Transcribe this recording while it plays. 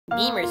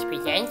Beamers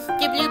presents the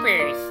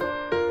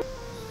bloopers.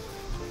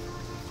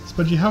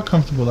 Spudgy, how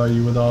comfortable are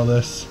you with all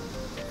this?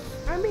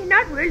 I mean,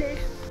 not really.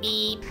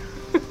 Beep.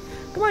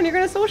 Come on, you're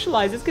gonna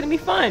socialize. It's gonna be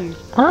fun.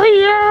 Oh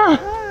yeah!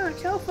 Oh,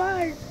 so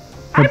fun.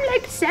 I'm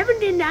like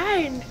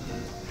 79.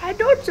 I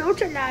don't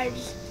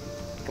socialize.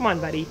 Come on,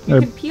 buddy. You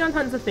can pee on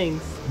tons of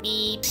things.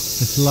 Beep.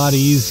 It's a lot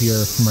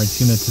easier for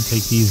Martina to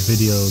take these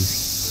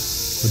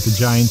videos with the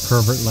giant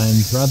pervert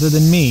lens rather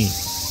than me.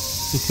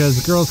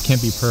 Because girls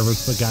can't be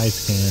perverts, but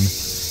guys can.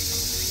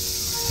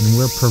 And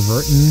we're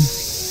perverting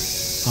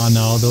on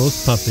all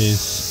those puppies.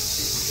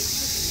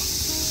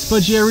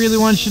 Spudgy, I really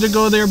want you to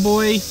go there,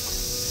 boy.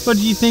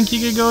 Spudgy, you think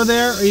you could go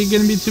there? Or are you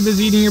going to be too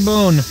busy eating your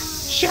bone?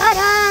 Shut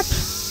up!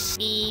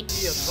 Beep.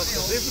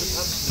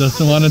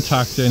 Doesn't want to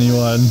talk to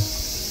anyone.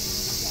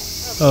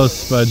 Oh,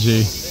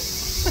 Spudgy.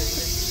 This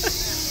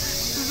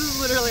is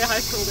literally a high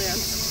school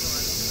dance.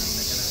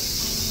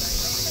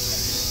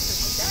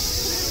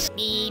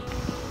 Beep.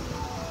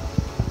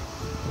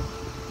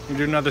 You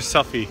do another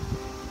selfie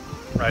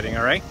riding,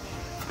 all right?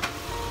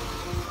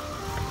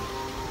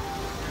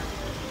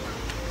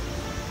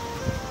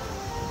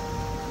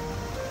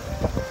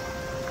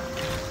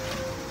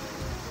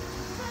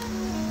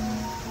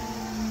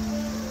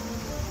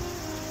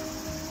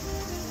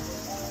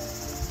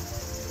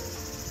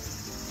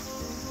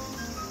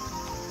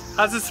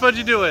 How's this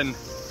Spudgy doing?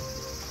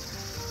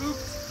 Pooped.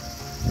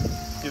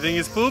 You think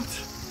he's pooped?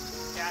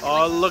 Yeah,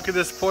 Oh, look at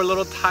this poor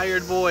little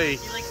tired boy.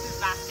 he likes his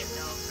basket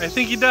though. I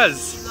think he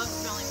does. He loves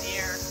smelling the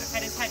air. I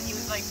pet his head and he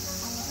was like,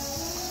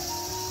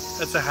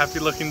 That's a happy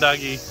looking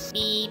doggy.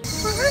 Beep.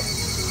 How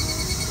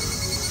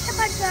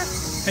about that?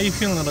 How you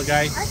feeling, little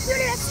guy? I feel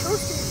that's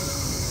toasted.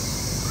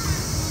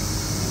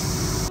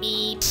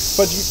 Beep.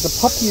 Spudgy, the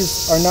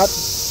puppies are not...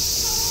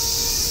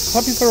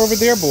 Puppies are over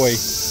there, boy.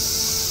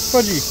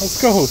 Spudgy, let's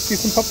go. See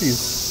some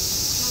puppies.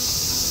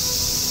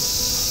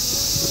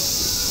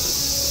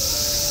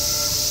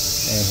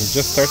 And he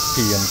just starts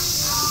peeing.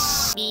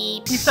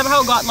 Beep. he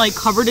somehow got like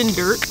covered in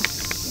dirt.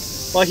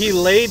 Well, he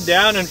laid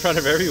down in front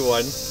of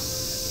everyone.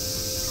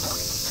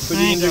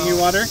 Spudgy, you drink your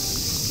water?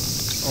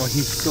 Oh,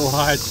 he's so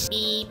hot.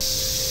 Beep.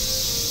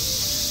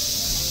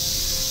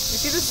 You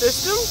see the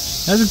system?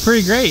 That's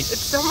pretty great. It's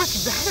so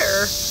much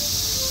better.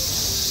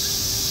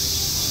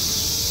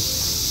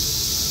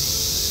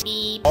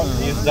 Beep. Oh,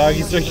 these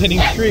doggies are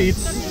getting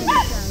treats.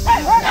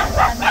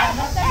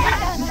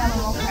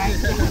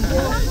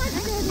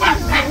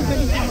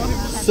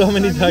 So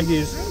many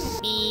doggies.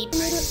 Beep.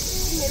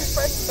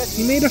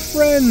 He made a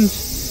friend.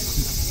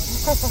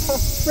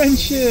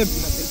 Friendship.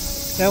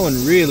 That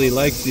one really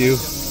likes you.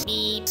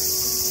 Beep.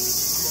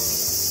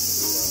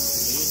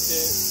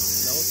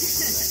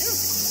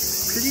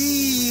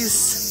 Please.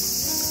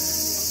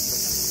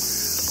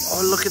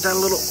 Oh, look at that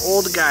little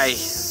old guy.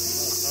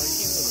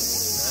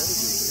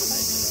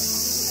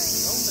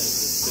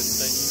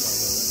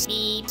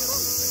 Beep.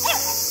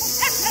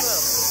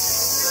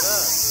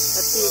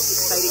 Let's see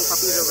exciting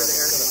puppies over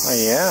there. Oh,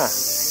 yeah.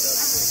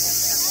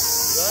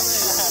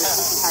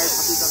 Tired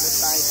puppies on this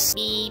side.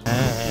 Beep.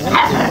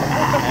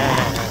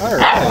 All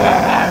right.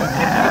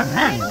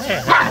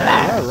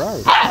 All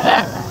right.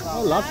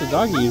 Oh, lots of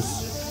doggies.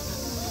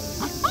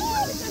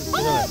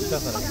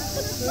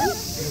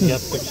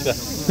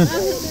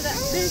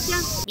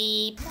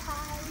 Beep.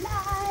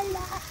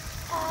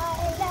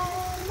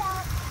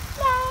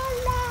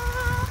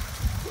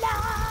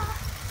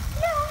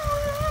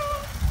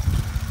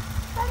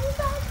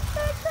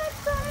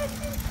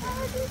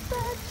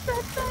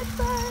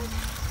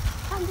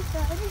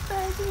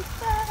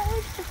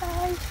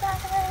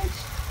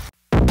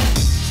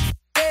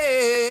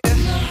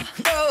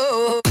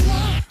 No,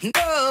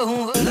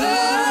 no,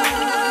 no.